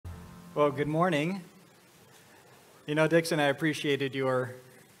Well, good morning. You know, Dixon, I appreciated your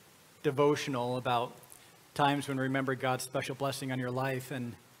devotional about times when we remember God's special blessing on your life,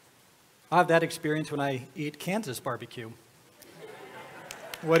 and I have that experience when I eat Kansas barbecue.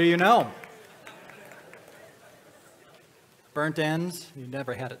 What do you know? Burnt ends, you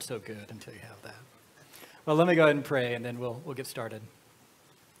never had it so good until you have that. Well, let me go ahead and pray, and then we'll get started.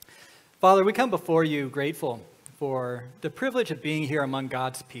 Father, we come before you grateful for the privilege of being here among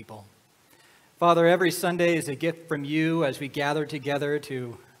God's people. Father, every Sunday is a gift from you as we gather together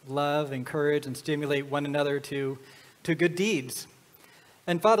to love, encourage, and stimulate one another to good deeds.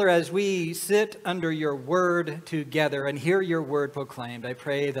 And Father, as we sit under your word together and hear your word proclaimed, I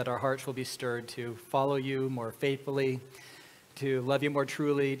pray that our hearts will be stirred to follow you more faithfully, to love you more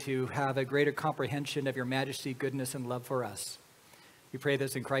truly, to have a greater comprehension of your majesty, goodness, and love for us. We pray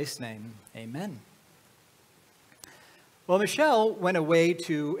this in Christ's name. Amen. Well, Michelle went away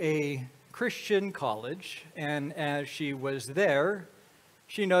to a Christian college, and as she was there,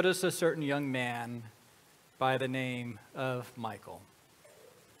 she noticed a certain young man by the name of Michael.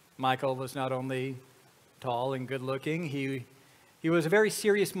 Michael was not only tall and good-looking, he was a very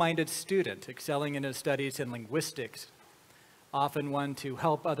serious-minded student, excelling in his studies in linguistics, often one to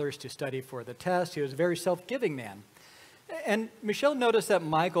help others to study for the test. He was a very self-giving man. And Michelle noticed that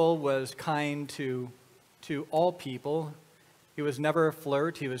Michael was kind to all people. He was never a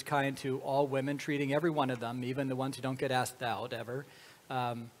flirt. He was kind to all women, treating every one of them, even the ones who don't get asked out ever,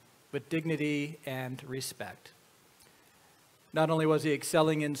 with dignity and respect. Not only was he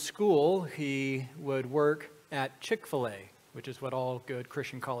excelling in school, he would work at Chick-fil-A, which is what all good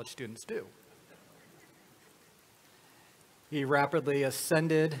Christian college students do. He rapidly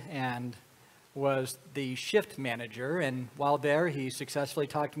ascended and was the shift manager, and while there, he successfully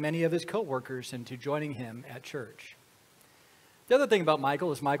talked many of his co-workers into joining him at church. The other thing about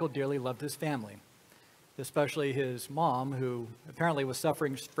Michael is Michael dearly loved his family, especially his mom, who apparently was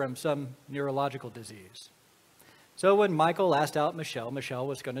suffering from some neurological disease. So when Michael asked out Michelle, Michelle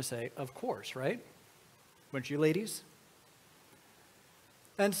was going to say, of course, right? Weren't you ladies?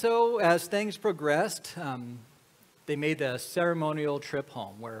 And so as things progressed, they made the ceremonial trip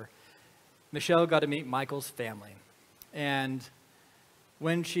home where Michelle got to meet Michael's family. And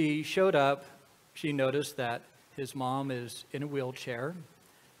when she showed up, she noticed that his mom is in a wheelchair,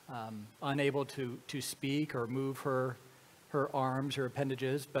 unable to speak or move her arms or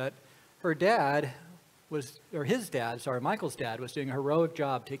appendages, but Michael's dad was doing a heroic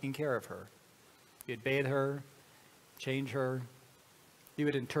job taking care of her. He'd bathe her, change her, he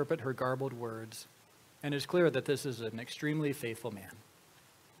would interpret her garbled words, and it's clear that this is an extremely faithful man.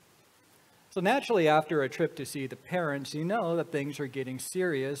 So naturally, after a trip to see the parents, you know that things are getting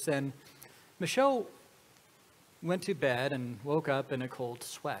serious, and Michelle went to bed and woke up in a cold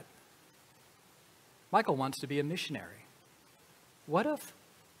sweat. Michael wants to be a missionary. What if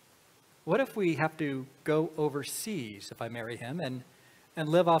we have to go overseas if I marry him and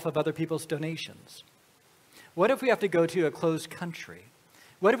live off of other people's donations? What if we have to go to a closed country?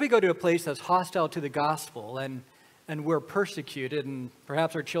 What if we go to a place that's hostile to the gospel and we're persecuted and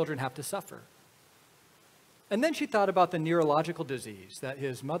perhaps our children have to suffer? And then she thought about the neurological disease that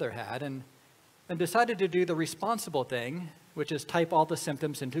his mother had and decided to do the responsible thing, which is type all the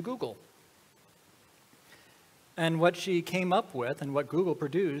symptoms into Google. And what she came up with and what Google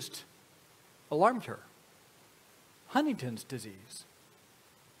produced alarmed her. Huntington's disease.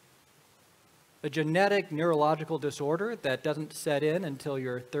 A genetic neurological disorder that doesn't set in until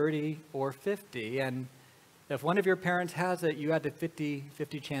you're 30 or 50. And if one of your parents has it, you have a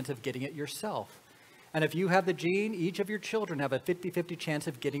 50-50 chance of getting it yourself. And if you have the gene, each of your children have a 50-50 chance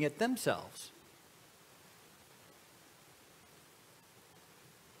of getting it themselves.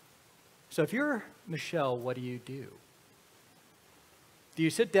 So if you're Michelle, what do you do? Do you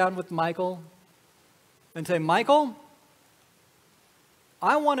sit down with Michael and say, Michael,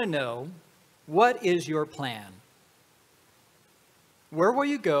 I want to know, what is your plan? Where will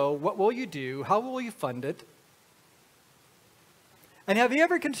you go? What will you do? How will you fund it? And have you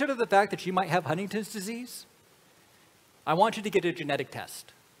ever considered the fact that you might have Huntington's disease? I want you to get a genetic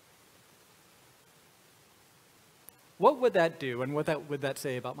test. What would that do, and what would that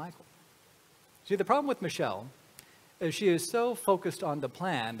say about Michael? See, the problem with Michelle is she is so focused on the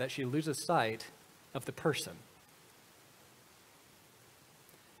plan that she loses sight of the person.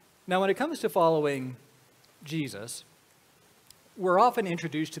 Now, when it comes to following Jesus, we're often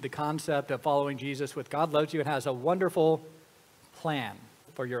introduced to the concept of following Jesus with God loves you and has a wonderful plan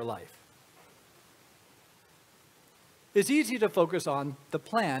for your life. It's easy to focus on the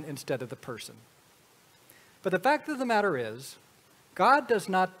plan instead of the person. But the fact of the matter is, God does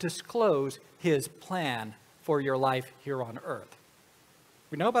not disclose his plan for your life here on earth.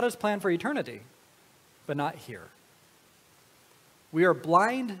 We know about his plan for eternity, but not here. We are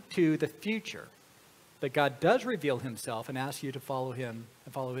blind to the future, but God does reveal himself and asks you to follow him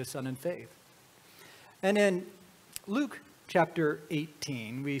and follow his Son in faith. And in Luke chapter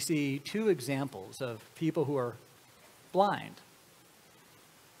 18, we see two examples of people who are blind,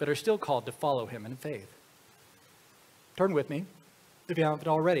 but are still called to follow him in faith. Turn with me, if you haven't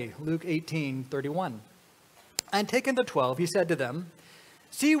already, Luke 18:31. And taking the 12, he said to them,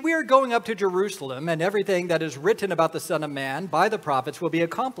 "See, we are going up to Jerusalem, and everything that is written about the Son of Man by the prophets will be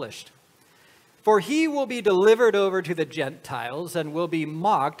accomplished. For he will be delivered over to the Gentiles, and will be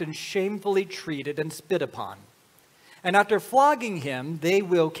mocked and shamefully treated and spit upon. And after flogging him, they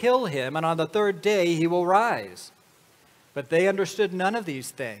will kill him, and on the third day he will rise." But they understood none of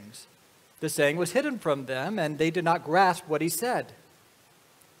these things. The saying was hidden from them, and they did not grasp what he said.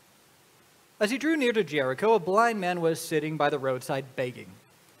 As he drew near to Jericho, a blind man was sitting by the roadside begging.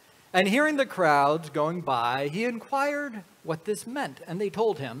 And hearing the crowds going by, he inquired what this meant. And they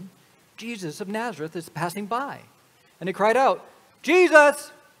told him, "Jesus of Nazareth is passing by." And he cried out,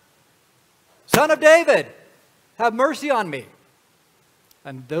 "Jesus, Son of David, have mercy on me."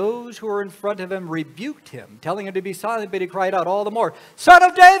 And those who were in front of him rebuked him, telling him to be silent, but he cried out all the more, "Son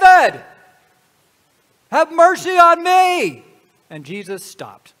of David, have mercy on me." And Jesus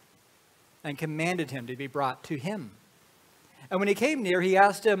stopped and commanded him to be brought to him. And when he came near, he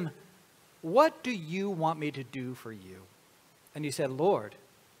asked him, "What do you want me to do for you?" And he said, "Lord,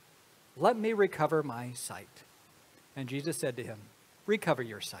 let me recover my sight." And Jesus said to him, "Recover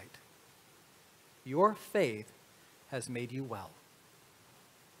your sight. Your faith has made you well."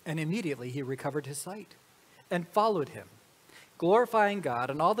 And immediately he recovered his sight and followed him, glorifying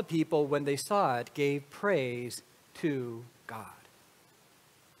God. And all the people, when they saw it, gave praise to God.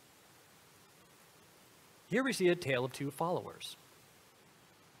 Here we see a tale of two followers.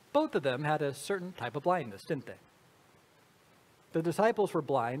 Both of them had a certain type of blindness, didn't they? The disciples were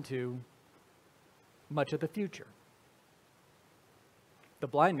blind to much of the future. The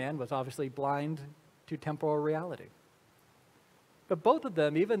blind man was obviously blind to temporal reality. But both of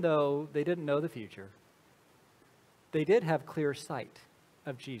them, even though they didn't know the future, they did have clear sight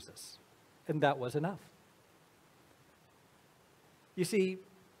of Jesus, and that was enough. You see,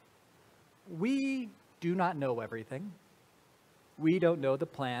 we do not know everything. We don't know the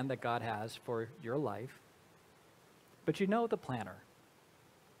plan that God has for your life, but you know the planner.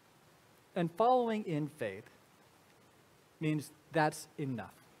 And following in faith means that's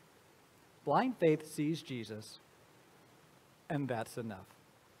enough. Blind faith sees Jesus, and that's enough.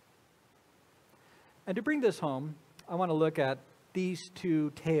 And to bring this home, I want to look at these two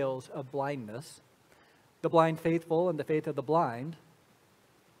tales of blindness, the blind faithful and the faith of the blind.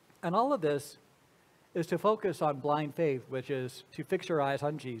 And all of this is to focus on blind faith, which is to fix your eyes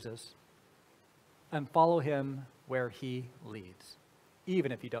on Jesus and follow him where he leads,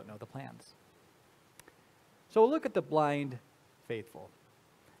 even if you don't know the plans. So we'll look at the blind faithful.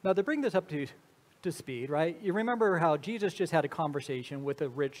 Now, to bring this up to speed, right? You remember how Jesus just had a conversation with a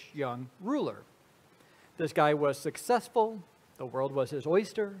rich young ruler. This guy was successful. The world was his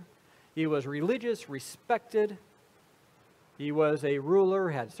oyster. He was religious, respected. He was a ruler,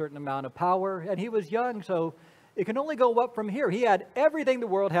 had a certain amount of power, and he was young, so it can only go up from here. He had everything the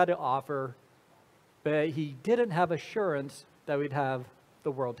world had to offer, but he didn't have assurance that we'd have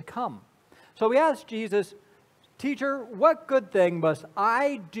the world to come. So he asked Jesus, "Teacher, what good thing must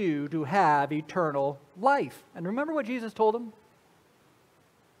I do to have eternal life?" And remember what Jesus told him?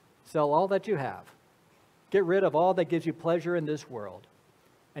 Sell all that you have. Get rid of all that gives you pleasure in this world,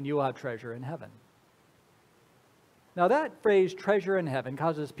 and you will have treasure in heaven. Now that phrase, treasure in heaven,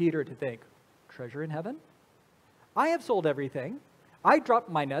 causes Peter to think, treasure in heaven? I have sold everything. I dropped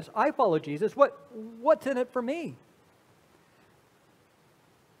my nets. I follow Jesus. What's in it for me?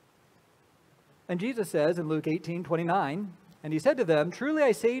 And Jesus says in Luke 18:29, and he said to them, "Truly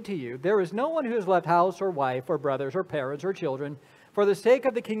I say to you, there is no one who has left house or wife or brothers or parents or children for the sake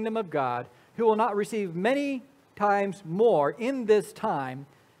of the kingdom of God who will not receive many times more in this time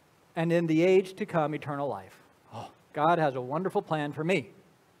and in the age to come eternal life." Oh, God has a wonderful plan for me.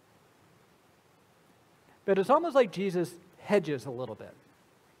 But it's almost like Jesus hedges a little bit.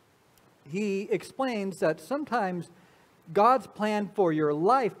 He explains that sometimes God's plan for your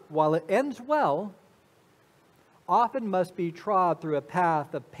life, while it ends well, often must be trod through a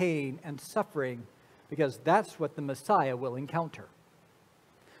path of pain and suffering, because that's what the Messiah will encounter.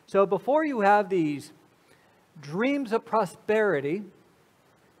 So before you have these dreams of prosperity,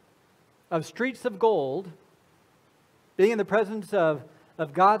 of streets of gold, being in the presence of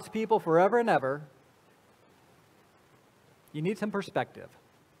God's people forever and ever, you need some perspective.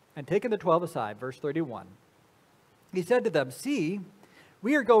 And taking the 12 aside, verse 31, he said to them, "See,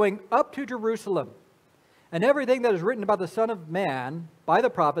 we are going up to Jerusalem, and everything that is written about the Son of Man by the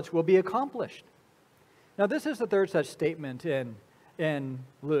prophets will be accomplished." Now, this is the third such statement in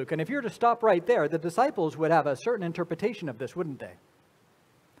Luke. And if you were to stop right there, the disciples would have a certain interpretation of this, wouldn't they?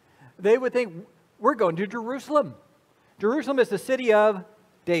 They would think, we're going to Jerusalem. Jerusalem is the city of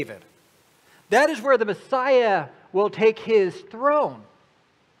David. That is where the Messiah will take his throne.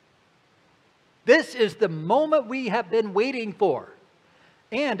 This is the moment we have been waiting for.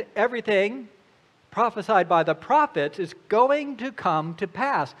 And everything prophesied by the prophets is going to come to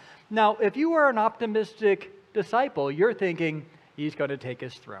pass. Now, if you are an optimistic disciple, you're thinking, he's going to take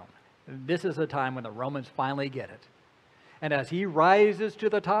his throne. This is the time when the Romans finally get it. And as he rises to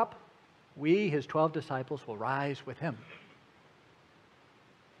the top, we, his 12 disciples, will rise with him.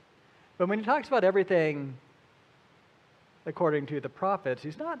 But when he talks about everything according to the prophets,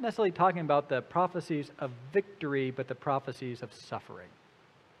 he's not necessarily talking about the prophecies of victory, but the prophecies of suffering.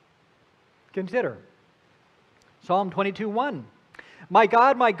 Consider Psalm 22:1. My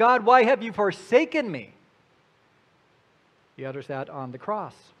God, why have you forsaken me?" He utters that on the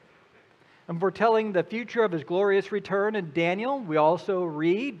cross. And foretelling the future of his glorious return in Daniel, we also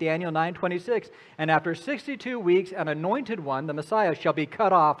read Daniel 9:26, "And after 62 weeks, an anointed one, the Messiah, shall be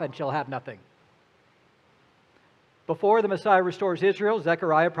cut off and shall have nothing." Before the Messiah restores Israel,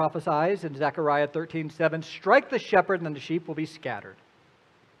 Zechariah prophesies in Zechariah 13:7, "Strike the shepherd and the sheep will be scattered."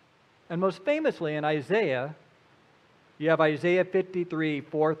 And most famously in Isaiah, you have Isaiah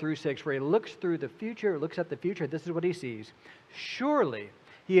 53:4-6, where he looks through the future, looks at the future. This is what he sees. "Surely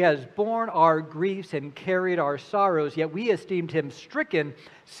he has borne our griefs and carried our sorrows, yet we esteemed him stricken,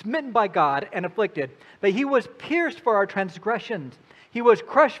 smitten by God, and afflicted. But he was pierced for our transgressions. He was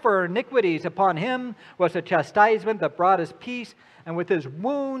crushed for our iniquities. Upon him was the chastisement that brought us peace, and with his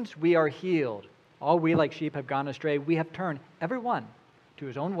wounds we are healed. All we like sheep have gone astray. We have turned every one to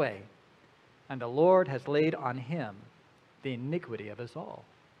his own way, and the Lord has laid on him the iniquity of us all."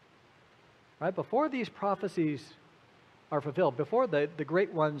 Right? Before these prophecies are fulfilled, before the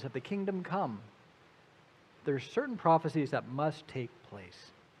great ones of the kingdom come, there's certain prophecies that must take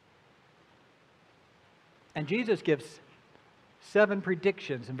place. And Jesus gives 7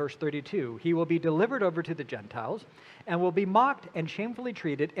 predictions in verse 32. He will be delivered over to the Gentiles and will be mocked and shamefully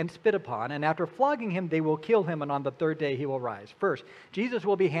treated and spit upon. And after flogging him, they will kill him. And on the 3rd day, he will rise. First, Jesus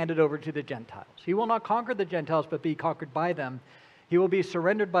will be handed over to the Gentiles. He will not conquer the Gentiles, but be conquered by them. He will be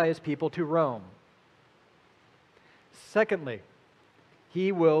surrendered by his people to Rome. Secondly,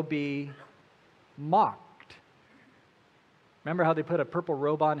 he will be mocked. Remember how they put a purple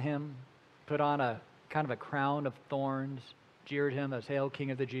robe on him, put on a kind of a crown of thorns, jeered him as "Hail,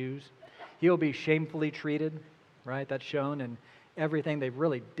 King of the Jews"? He'll be shamefully treated, right? That's shown in everything they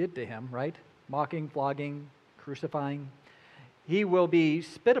really did to him, right? Mocking, flogging, crucifying. He will be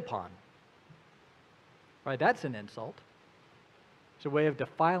spit upon, right? That's an insult. It's a way of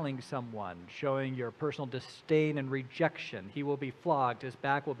defiling someone, showing your personal disdain and rejection. He will be flogged. His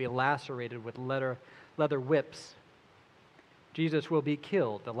back will be lacerated with leather whips. Jesus will be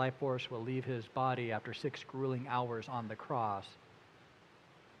killed. The life force will leave his body after 6 grueling hours on the cross.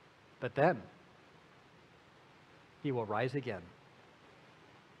 But then, he will rise again.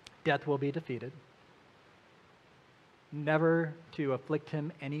 Death will be defeated, never to afflict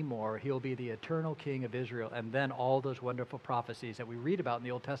him anymore. He'll be the eternal King of Israel. And then all those wonderful prophecies that we read about in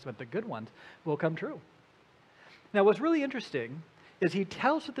the Old Testament, the good ones, will come true. Now, what's really interesting is he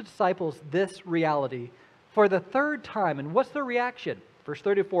tells the disciples this reality for the 3rd time. And what's their reaction? Verse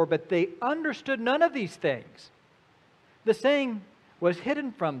 34, "But they understood none of these things. The saying was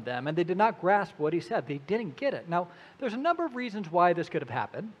hidden from them, and they did not grasp what he said." They didn't get it. Now, there's a number of reasons why this could have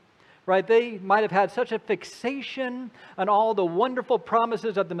happened, right? They might have had such a fixation on all the wonderful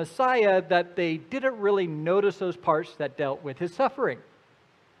promises of the Messiah that they didn't really notice those parts that dealt with his suffering.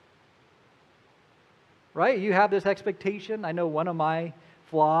 Right? You have this expectation. I know one of my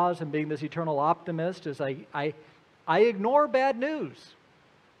flaws in being this eternal optimist is I ignore bad news.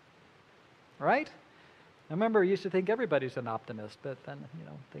 Right? I remember I used to think everybody's an optimist, but then,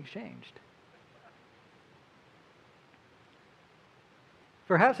 things changed.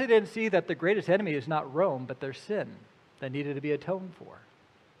 Perhaps they didn't see that the greatest enemy is not Rome, but their sin that needed to be atoned for.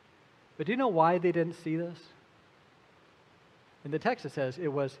 But do you know why they didn't see this? In the text it says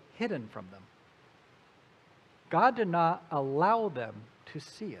it was hidden from them. God did not allow them to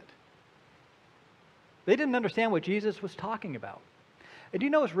see it. They didn't understand what Jesus was talking about. And do you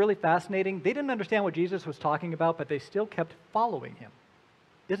know what's really fascinating? They didn't understand what Jesus was talking about, but they still kept following him.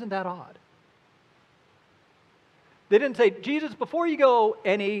 Isn't that odd? They didn't say, Jesus, before you go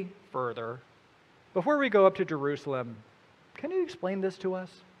any further, before we go up to Jerusalem, can you explain this to us?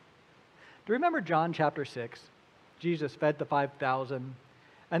 Do you remember John chapter 6? Jesus fed the 5,000.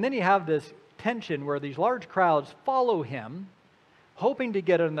 And then you have this tension where these large crowds follow him, hoping to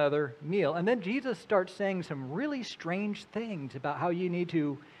get another meal. And then Jesus starts saying some really strange things about how you need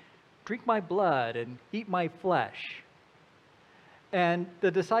to drink my blood and eat my flesh. And the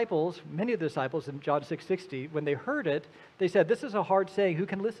disciples, many of the disciples in John 6:60, when they heard it, they said, this is a hard saying, who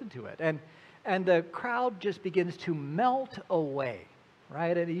can listen to it? And the crowd just begins to melt away,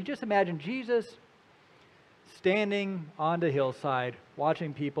 right? And you just imagine Jesus standing on the hillside,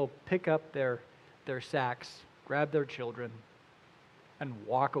 watching people pick up their sacks, grab their children, and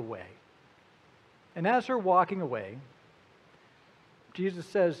walk away. And as they're walking away, Jesus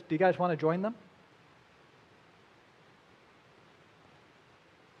says, do you guys want to join them?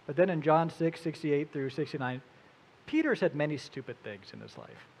 But then in John 6:68 through 69, Peter said many stupid things in his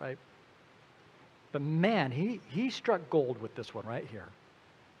life, right? But man, he struck gold with this one right here.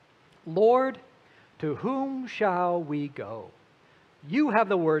 Lord, to whom shall we go? You have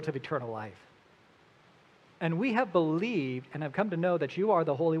the words of eternal life. And we have believed and have come to know that you are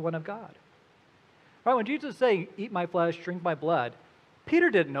the Holy One of God. Right? When Jesus is saying, eat my flesh, drink my blood,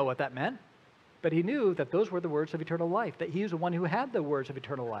 Peter didn't know what that meant. But he knew that those were the words of eternal life, that he was the one who had the words of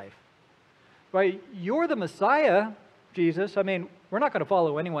eternal life. Right? You're the Messiah, Jesus. I mean, we're not going to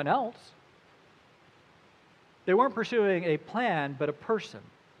follow anyone else. They weren't pursuing a plan, but a person.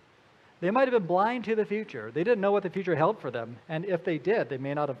 They might have been blind to the future. They didn't know what the future held for them. And if they did, they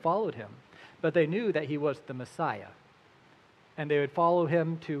may not have followed him. But they knew that he was the Messiah. And they would follow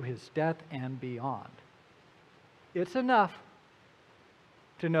him to his death and beyond. It's enough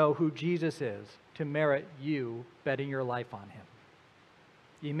to know who Jesus is to merit you betting your life on him.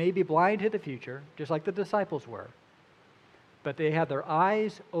 You may be blind to the future, just like the disciples were, but they had their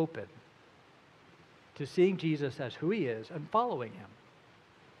eyes open to seeing Jesus as who he is and following him.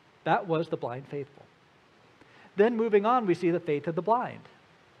 That was the blind faithful. Then moving on, we see the faith of the blind.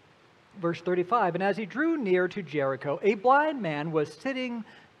 Verse 35, and as he drew near to Jericho, a blind man was sitting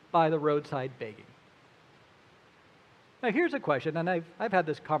by the roadside begging. Now here's a question, and I've had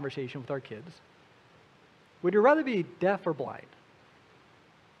this conversation with our kids. Would you rather be deaf or blind?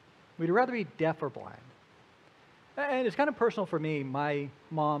 Would you rather be deaf or blind? And it's kind of personal for me. My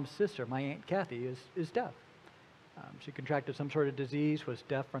mom's sister, my Aunt Kathy, is deaf. She contracted some sort of disease, was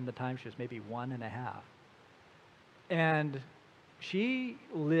deaf from the time she was maybe 1.5. And she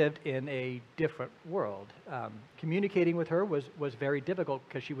lived in a different world. Communicating with her was very difficult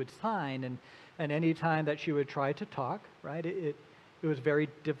because she would sign, and any time that she would try to talk, right, it was very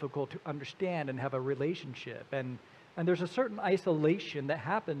difficult to understand and have a relationship. And there's a certain isolation that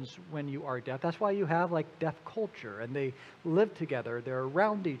happens when you are deaf. That's why you have like deaf culture, and they live together. They're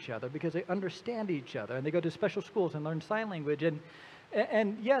around each other because they understand each other, and they go to special schools and learn sign language.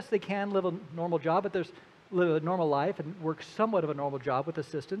 And yes, they can live a normal job, but live a normal life and work somewhat of a normal job with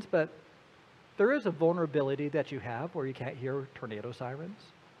assistance, but there is a vulnerability that you have where you can't hear tornado sirens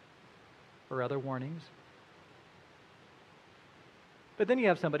or other warnings. But then you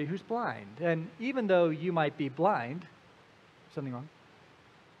have somebody who's blind, and even though you might be blind, something wrong?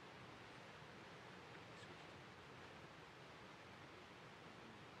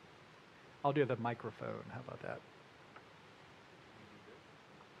 I'll do the microphone. How about that?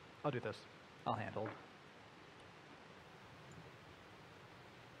 I'll do this. I'll handle.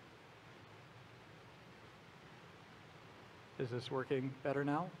 Is this working better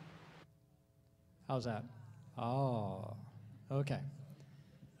now? How's that? Oh, okay.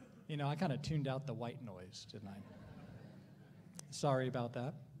 You know, I kind of tuned out the white noise, didn't I? Sorry about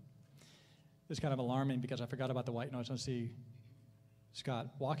that. It's kind of alarming because I forgot about the white noise. I see Scott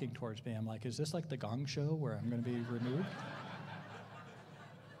walking towards me. I'm like, is this like the Gong Show where I'm going to be removed?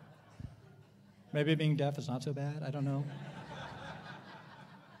 Maybe being deaf is not so bad. I don't know.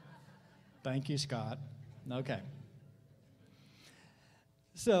 Thank you, Scott. Okay.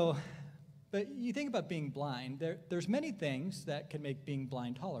 So, but you think about being blind, there's many things that can make being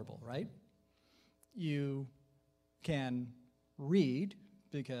blind tolerable, right? You can read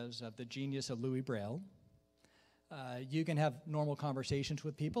because of the genius of Louis Braille. You can have normal conversations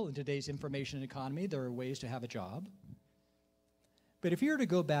with people. In today's information economy, there are ways to have a job. But if you were to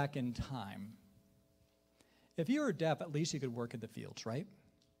go back in time, if you were deaf, at least you could work in the fields, right?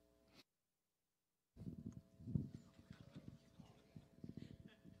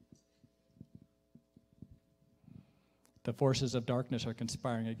 The forces of darkness are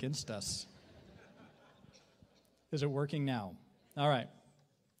conspiring against us. Is it working now? All right.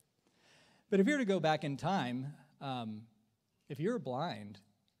 But if you were to go back in time, if you were blind,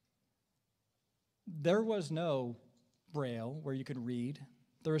 there was no Braille where you could read.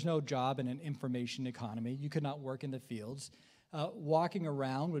 There was no job in an information economy. You could not work in the fields. Walking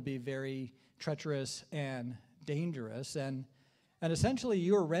around would be very treacherous and dangerous, and essentially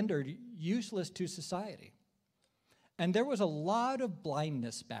you were rendered useless to society. And there was a lot of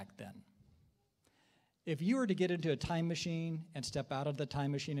blindness back then. If you were to get into a time machine and step out of the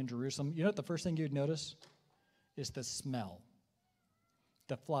time machine in Jerusalem, you know what the first thing you'd notice is the smell,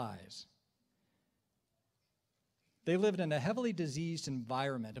 the flies. They lived in a heavily diseased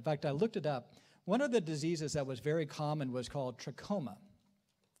environment. In fact, I looked it up. One of the diseases that was very common was called trachoma,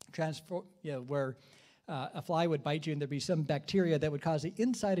 where a fly would bite you and there'd be some bacteria that would cause the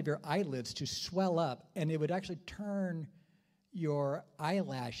inside of your eyelids to swell up, and it would actually turn your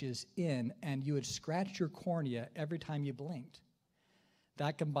eyelashes in, and you would scratch your cornea every time you blinked.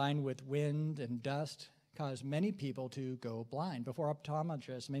 That, combined with wind and dust, caused many people to go blind. Before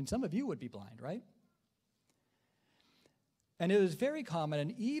optometrists, I mean, some of you would be blind, right? And it was very common,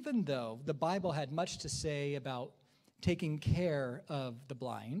 and even though the Bible had much to say about taking care of the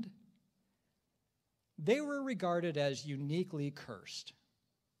blind, they were regarded as uniquely cursed.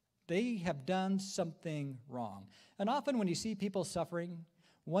 They have done something wrong. And often when you see people suffering,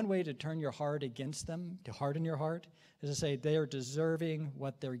 one way to turn your heart against them, to harden your heart, is to say they are deserving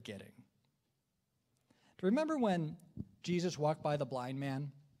what they're getting. Do you remember when Jesus walked by the blind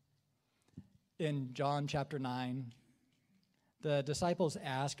man in John chapter 9? The disciples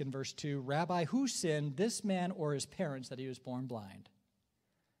ask in verse 2, "Rabbi, who sinned, this man or his parents, that he was born blind?"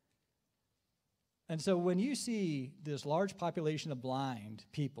 And so when you see this large population of blind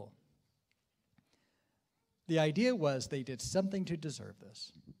people, the idea was they did something to deserve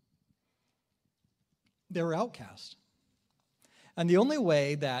this. They were outcast. And the only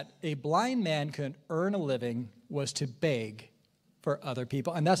way that a blind man could earn a living was to beg for other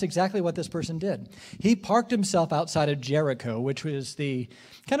people. And that's exactly what this person did. He parked himself outside of Jericho, which was the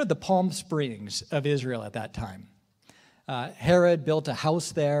kind of the Palm Springs of Israel at that time. Herod built a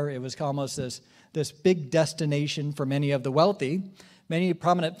house there. It was almost this big destination for many of the wealthy. Many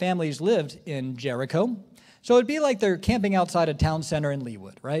prominent families lived in Jericho. So it'd be like they're camping outside a town center in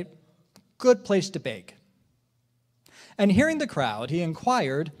Leawood, right? Good place to beg. And hearing the crowd, he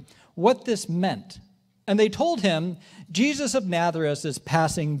inquired what this meant. And they told him, "Jesus of Nazareth is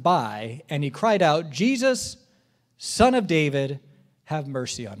passing by." And he cried out, "Jesus, Son of David, have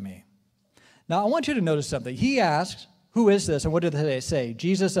mercy on me." Now, I want you to notice something. He asked, "Who is this?" And what did they say?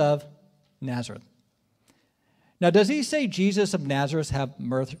 "Jesus of Nazareth." Now, does he say, "Jesus of Nazareth, have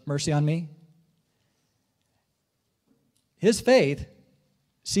mercy on me"? His faith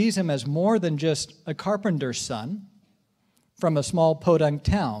sees him as more than just a carpenter's son from a small podunk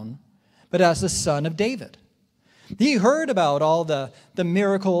town, but as the son of David. He heard about all the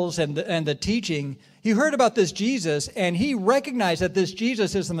miracles and the teaching. He heard about this Jesus, and he recognized that this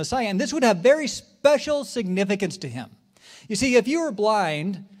Jesus is the Messiah, and this would have very special significance to him. You see, if you were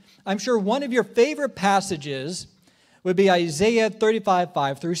blind, I'm sure one of your favorite passages would be Isaiah 35,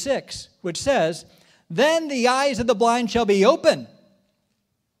 5 through 6, which says, "Then the eyes of the blind shall be open,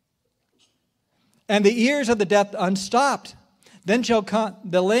 and the ears of the deaf unstopped. Then shall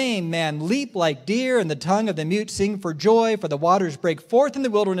the lame man leap like deer, and the tongue of the mute sing for joy, for the waters break forth in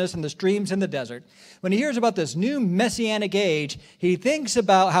the wilderness and the streams in the desert." When he hears about this new messianic age, he thinks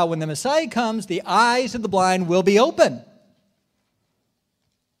about how when the Messiah comes, the eyes of the blind will be open.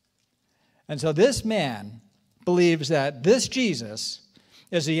 And so this man believes that this Jesus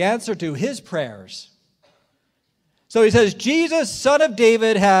is the answer to his prayers. So he says, "Jesus, Son of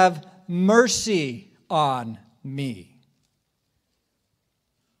David, have mercy on me."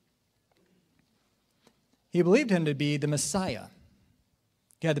 He believed him to be the Messiah.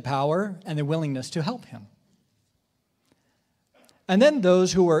 He had the power and the willingness to help him. And then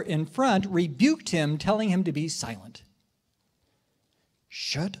those who were in front rebuked him, telling him to be silent.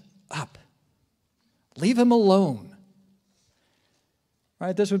 "Shut up. Leave him alone."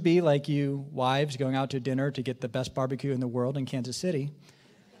 Right? This would be like you wives going out to dinner to get the best barbecue in the world in Kansas City.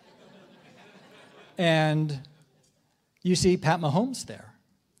 And you see Pat Mahomes there.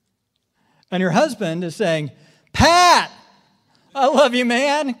 And your husband is saying, "Pat, I love you,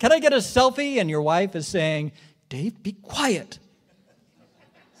 man. Can I get a selfie?" And your wife is saying, "Dave, be quiet.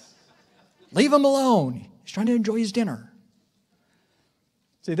 Leave him alone. He's trying to enjoy his dinner."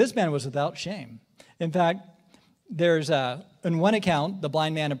 See, this man was without shame. In fact, In one account, the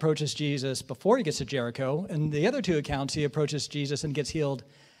blind man approaches Jesus before he gets to Jericho. In the other two accounts, he approaches Jesus and gets healed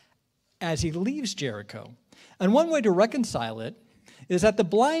as he leaves Jericho. And one way to reconcile it is that the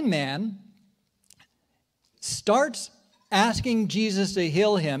blind man starts asking Jesus to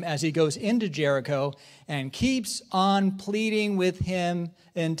heal him as he goes into Jericho and keeps on pleading with him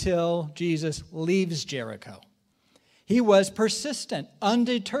until Jesus leaves Jericho. He was persistent,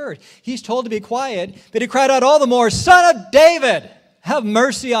 undeterred. He's told to be quiet, but he cried out all the more, "Son of David, have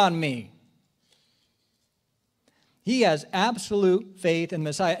mercy on me." He has absolute faith in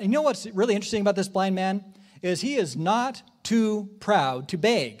Messiah. And you know what's really interesting about this blind man? Is he is not too proud to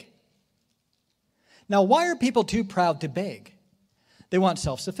beg. Now, why are people too proud to beg? They want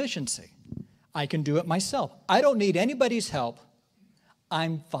self-sufficiency. I can do it myself. I don't need anybody's help.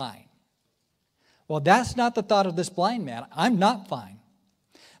 I'm fine. Well, that's not the thought of this blind man. I'm not fine.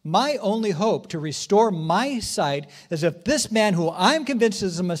 My only hope to restore my sight is if this man who I'm convinced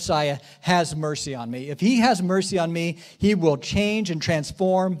is the Messiah has mercy on me. If he has mercy on me, he will change and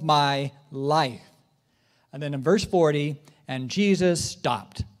transform my life. And then in verse 40, and Jesus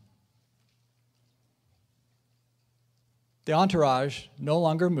stopped. The entourage no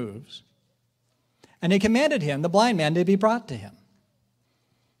longer moves. And he commanded him, the blind man, to be brought to him.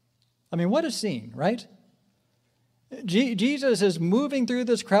 I mean, what a scene, right? Jesus is moving through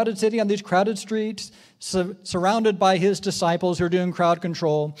this crowded city on these crowded streets, surrounded by his disciples who are doing crowd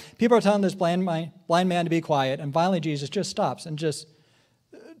control. People are telling this blind man to be quiet, and finally Jesus just stops and just,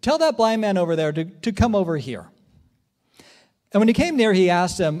 "Tell that blind man over there to come over here." And when he came near, he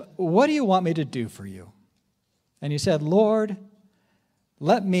asked him, "What do you want me to do for you?" And he said, "Lord,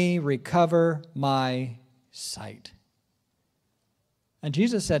 let me recover my sight." And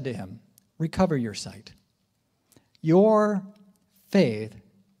Jesus said to him, "Recover your sight. Your faith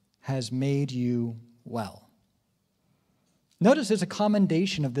has made you well." Notice there's a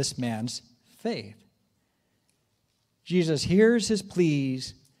commendation of this man's faith. Jesus hears his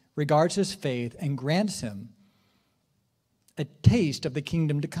pleas, regards his faith, and grants him a taste of the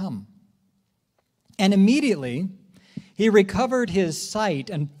kingdom to come. And immediately he recovered his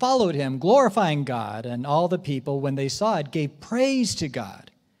sight and followed him, glorifying God, and all the people, when they saw it, gave praise to God.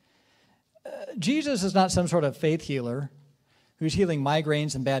 Jesus is not some sort of faith healer who's healing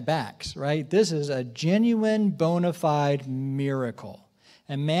migraines and bad backs, right? This is a genuine, bona fide miracle.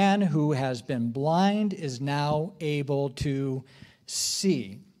 A man who has been blind is now able to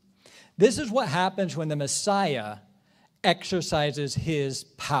see. This is what happens when the Messiah exercises his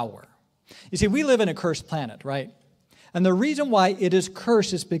power. You see, we live in a cursed planet, right? And the reason why it is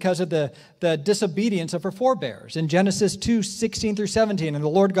cursed is because of the disobedience of our forebears. In Genesis 2:16 through 17, and the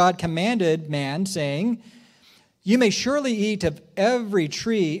Lord God commanded man, saying, "You may surely eat of every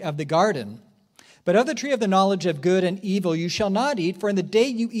tree of the garden, but of the tree of the knowledge of good and evil you shall not eat, for in the day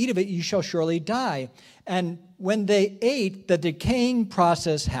you eat of it you shall surely die." And when they ate, the decaying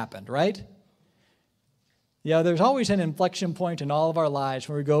process happened, right? Yeah, there's always an inflection point in all of our lives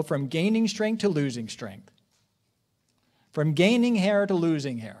where we go from gaining strength to losing strength. From gaining hair to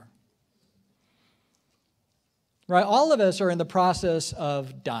losing hair. Right? All of us are in the process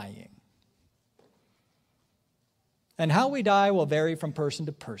of dying. And how we die will vary from person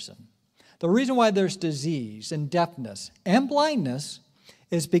to person. The reason why there's disease and deafness and blindness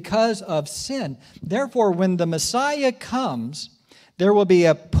is because of sin. Therefore, when the Messiah comes, there will be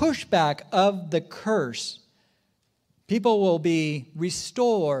a pushback of the curse. People will be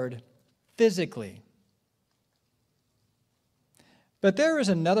restored physically. But there is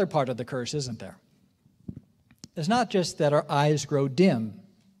another part of the curse, isn't there? It's not just that our eyes grow dim.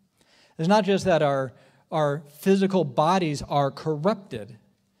 It's not just that our physical bodies are corrupted.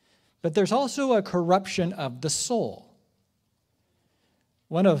 But there's also a corruption of the soul.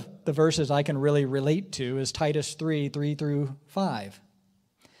 One of the verses I can really relate to is Titus 3:3 through 5.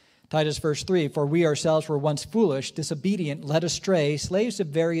 Titus verse 3, "For we ourselves were once foolish, disobedient, led astray, slaves of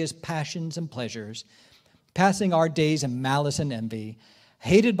various passions and pleasures, passing our days in malice and envy,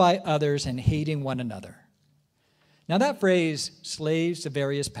 hated by others and hating one another." Now that phrase, slaves to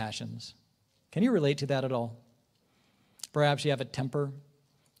various passions, can you relate to that at all? Perhaps you have a temper,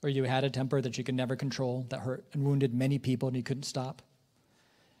 or you had a temper that you could never control, that hurt and wounded many people and you couldn't stop.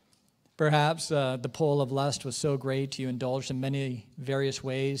 Perhaps the pull of lust was so great you indulged in many various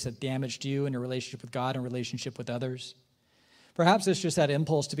ways that damaged you in your relationship with God and relationship with others. Perhaps it's just that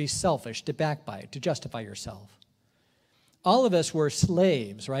impulse to be selfish, to backbite, to justify yourself. All of us were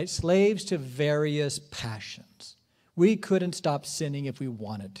slaves, right? Slaves to various passions. We couldn't stop sinning if we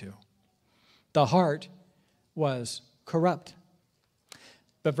wanted to. The heart was corrupt.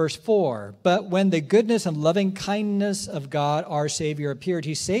 But verse 4, but when the goodness and loving kindness of God our Savior appeared,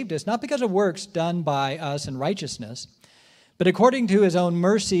 he saved us, not because of works done by us in righteousness, but according to his own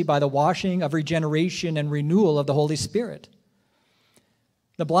mercy by the washing of regeneration and renewal of the Holy Spirit.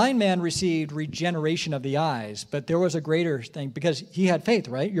 The blind man received regeneration of the eyes, but there was a greater thing because he had faith,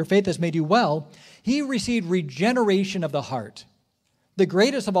 right? Your faith has made you well. He received regeneration of the heart, the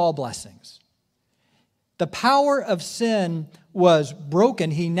greatest of all blessings. The power of sin was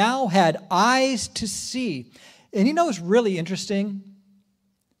broken. He now had eyes to see. And you know what's really interesting?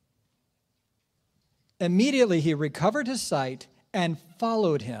 Immediately he recovered his sight and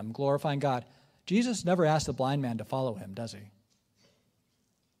followed him, glorifying God. Jesus never asked the blind man to follow him, does he?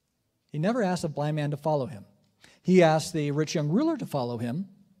 He never asked the blind man to follow him. He asked the rich young ruler to follow him.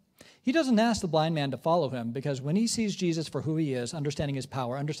 He doesn't ask the blind man to follow him because when he sees Jesus for who he is, understanding his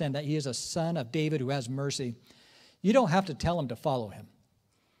power, understand that he is a son of David who has mercy, you don't have to tell him to follow him.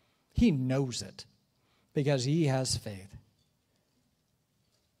 He knows it because he has faith.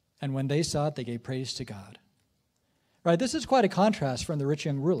 And when they saw it, they gave praise to God. Right? This is quite a contrast from the rich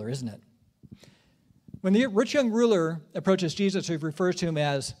young ruler, isn't it? When the rich young ruler approaches Jesus, he refers to him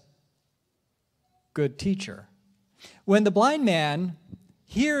as good teacher. When the blind man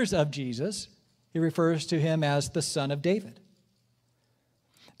hears of Jesus, he refers to him as the son of David.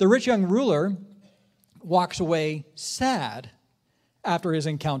 The rich young ruler walks away sad after his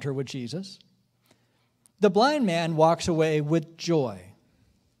encounter with Jesus. The blind man walks away with joy.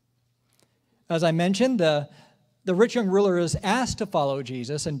 As I mentioned, the rich young ruler is asked to follow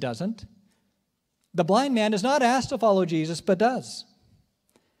Jesus and doesn't. The blind man is not asked to follow Jesus, but does.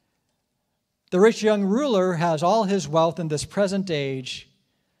 The rich young ruler has all his wealth in this present age.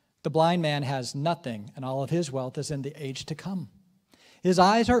 The blind man has nothing, and all of his wealth is in the age to come. His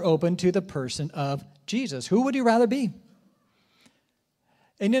eyes are open to the person of Jesus. Who would you rather be?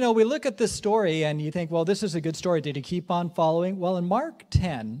 And we look at this story and you think, well, this is a good story. Did he keep on following? Well, in Mark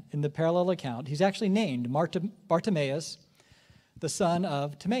 10, in the parallel account, he's actually named Bartimaeus, the son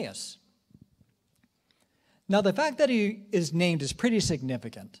of Timaeus. Now, the fact that he is named is pretty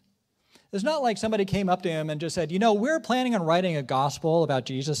significant. It's not like somebody came up to him and just said, we're planning on writing a gospel about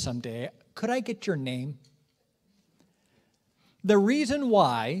Jesus someday. Could I get your name? The reason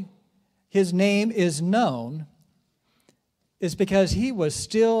why his name is known is because he was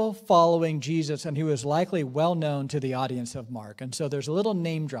still following Jesus and he was likely well known to the audience of Mark. And so there's a little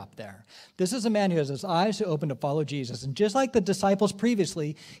name drop there. This is a man who has his eyes open to follow Jesus. And just like the disciples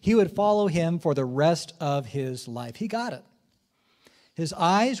previously, he would follow him for the rest of his life. He got it. His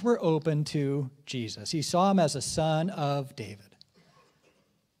eyes were open to Jesus. He saw him as a son of David.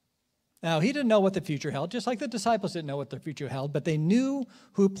 Now, he didn't know what the future held, just like the disciples didn't know what the future held, but they knew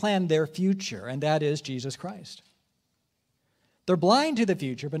who planned their future, and that is Jesus Christ. They're blind to the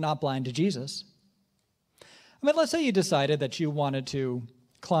future, but not blind to Jesus. Let's say you decided that you wanted to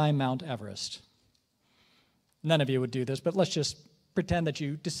climb Mount Everest. None of you would do this, but let's just pretend that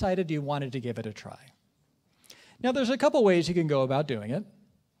you decided you wanted to give it a try. Now, there's a couple ways you can go about doing it.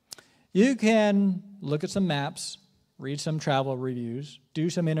 You can look at some maps, read some travel reviews, do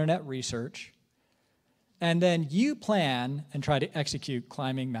some internet research, and then you plan and try to execute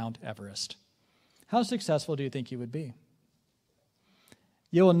climbing Mount Everest. How successful do you think you would be?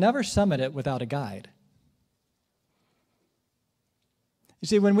 You will never summit it without a guide. You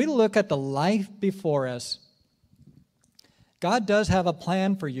see, when we look at the life before us, God does have a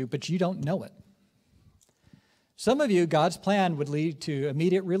plan for you, but you don't know it. Some of you, God's plan would lead to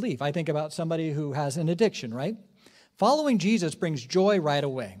immediate relief. I think about somebody who has an addiction, right? Following Jesus brings joy right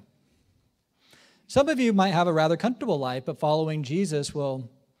away. Some of you might have a rather comfortable life, but following Jesus will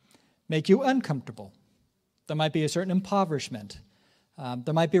make you uncomfortable. There might be a certain impoverishment.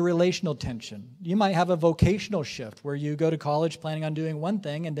 There might be relational tension. You might have a vocational shift where you go to college planning on doing one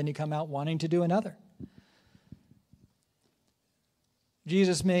thing and then you come out wanting to do another.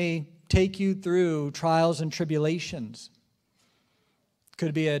 Jesus may take you through trials and tribulations.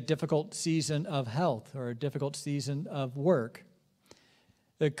 Could be a difficult season of health or a difficult season of work.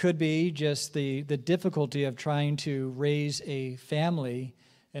 It could be just the difficulty of trying to raise a family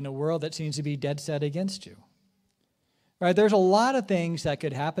in a world that seems to be dead set against you. Right? There's a lot of things that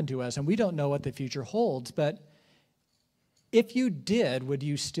could happen to us, and we don't know what the future holds, but if you did, would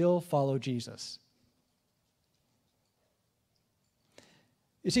you still follow Jesus?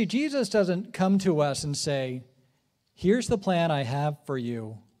 You see, Jesus doesn't come to us and say, here's the plan I have for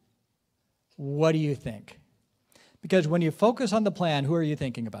you. What do you think? Because when you focus on the plan, who are you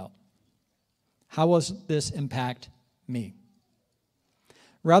thinking about? How will this impact me?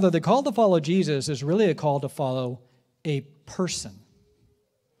 Rather, the call to follow Jesus is really a call to follow a person.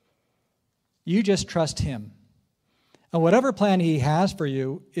 You just trust him. And whatever plan he has for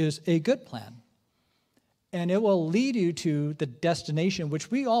you is a good plan. And it will lead you to the destination which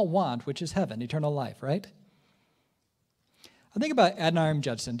we all want, which is heaven, eternal life, right? I think about Adoniram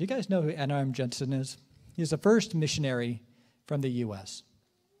Judson. Do you guys know who Adoniram Judson is? He's the first missionary from the U.S.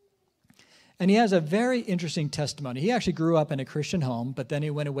 And he has a very interesting testimony. He actually grew up in a Christian home, but then he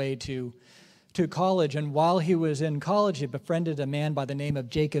went away to college. And while he was in college, he befriended a man by the name of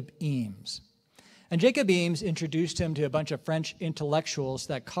Jacob Eames. And Jacob Eames introduced him to a bunch of French intellectuals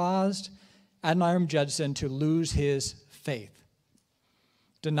that caused Adoniram Judson to lose his faith,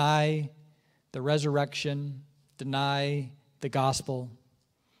 deny the resurrection, deny the gospel.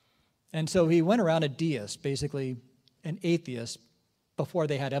 And so he went around a deist, basically an atheist, before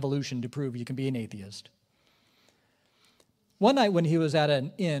they had evolution to prove you can be an atheist. One night when he was at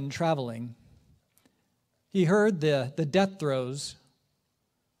an inn traveling, he heard the death throes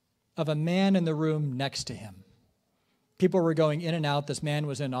of a man in the room next to him. People were going in and out. This man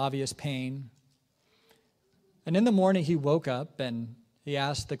was in obvious pain. And in the morning, he woke up and he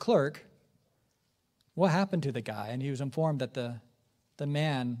asked the clerk, what happened to the guy? And he was informed that the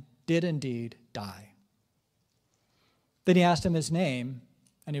man did indeed die. Then he asked him his name,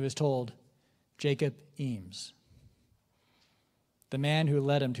 and he was told, Jacob Eames, the man who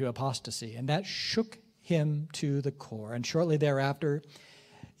led him to apostasy. And that shook him to the core. And shortly thereafter,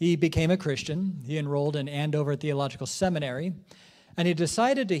 he became a Christian. He enrolled in Andover Theological Seminary, and he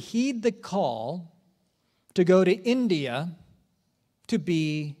decided to heed the call to go to India to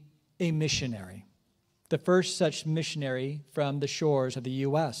be a missionary, the first such missionary from the shores of the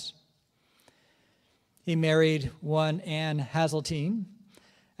U.S. He married one Anne Hazeltine,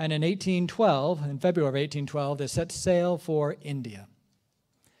 and in February of 1812, they set sail for India.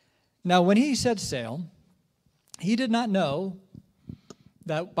 Now, when he set sail, he did not know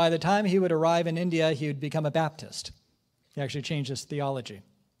that by the time he would arrive in India, he would become a Baptist. He actually changed his theology.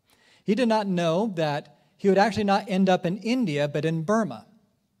 He did not know that he would actually not end up in India, but in Burma.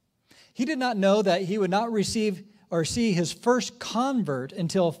 He did not know that he would not receive or see his first convert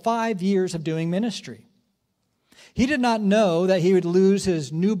until 5 years of doing ministry. He did not know that he would lose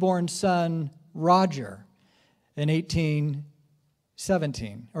his newborn son, Roger, in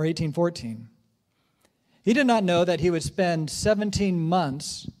 1817 or 1814. He did not know that he would spend 17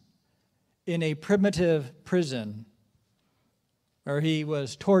 months in a primitive prison where he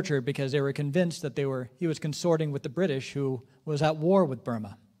was tortured because they were convinced that he was consorting with the British, who was at war with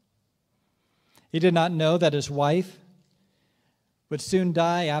Burma. He did not know that his wife would soon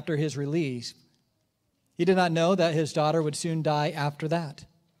die after his release. He did not know that his daughter would soon die after that.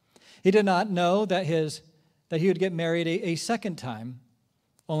 He did not know that he would get married a second time,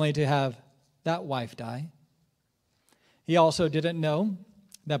 only to have that wife die. He also didn't know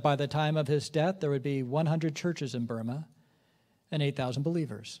that by the time of his death, there would be 100 churches in Burma and 8,000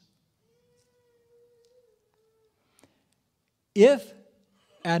 believers. If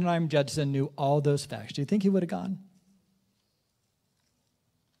Adoniram Judson knew all those facts, do you think he would have gone?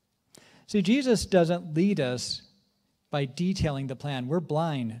 See, Jesus doesn't lead us by detailing the plan. We're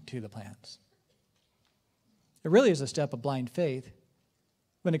blind to the plans. It really is a step of blind faith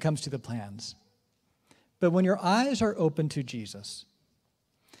when it comes to the plans. But when your eyes are open to Jesus,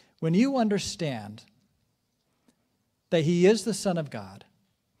 when you understand that he is the Son of God,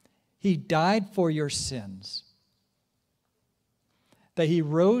 he died for your sins, that he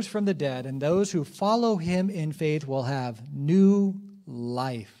rose from the dead, and those who follow him in faith will have new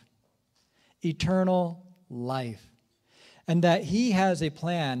life, eternal life, and that he has a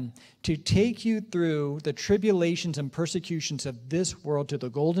plan to take you through the tribulations and persecutions of this world to the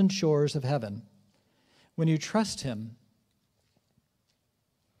golden shores of heaven. When you trust him,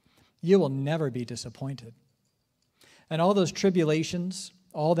 you will never be disappointed. And all those tribulations,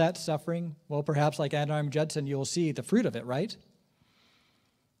 all that suffering, well, perhaps like Adoniram Judson, you'll see the fruit of it, right?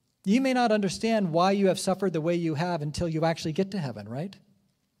 You may not understand why you have suffered the way you have until you actually get to heaven, right?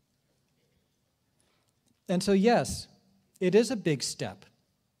 And so, yes, it is a big step.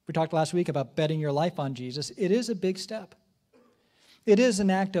 We talked last week about betting your life on Jesus. It is a big step. It is an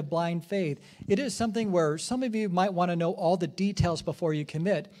act of blind faith. It is something where some of you might want to know all the details before you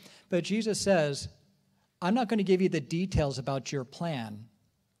commit, but Jesus says, I'm not going to give you the details about your plan,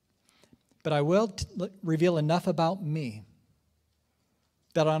 but I will reveal enough about me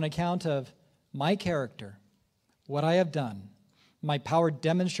that on account of my character, what I have done, my power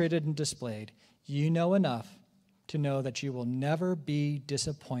demonstrated and displayed, you know enough to know that you will never be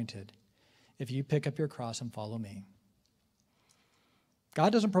disappointed if you pick up your cross and follow me.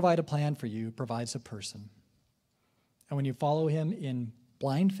 God doesn't provide a plan for you, he provides a person. And when you follow him in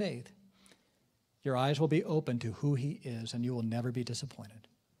blind faith, Your eyes will be open to who he is, and you will never be disappointed.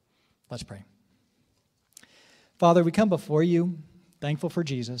 Let's pray. Father, we come before you, thankful for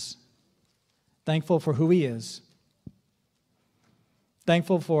Jesus, thankful for who he is,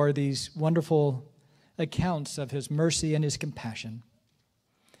 thankful for these wonderful accounts of his mercy and his compassion,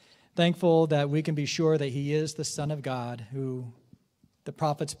 thankful that we can be sure that he is the Son of God who the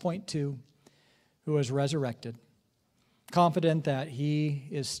prophets point to, who was resurrected, confident that he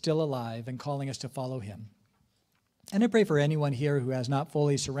is still alive and calling us to follow him. And I pray for anyone here who has not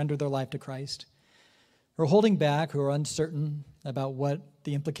fully surrendered their life to Christ, or holding back, who are uncertain about what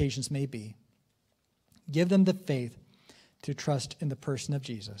the implications may be. Give them the faith to trust in the person of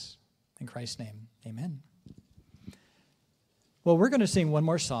Jesus. In Christ's name, amen. Well, we're going to sing one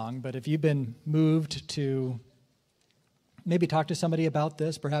more song, but if you've been moved to maybe talk to somebody about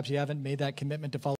this, perhaps you haven't made that commitment to follow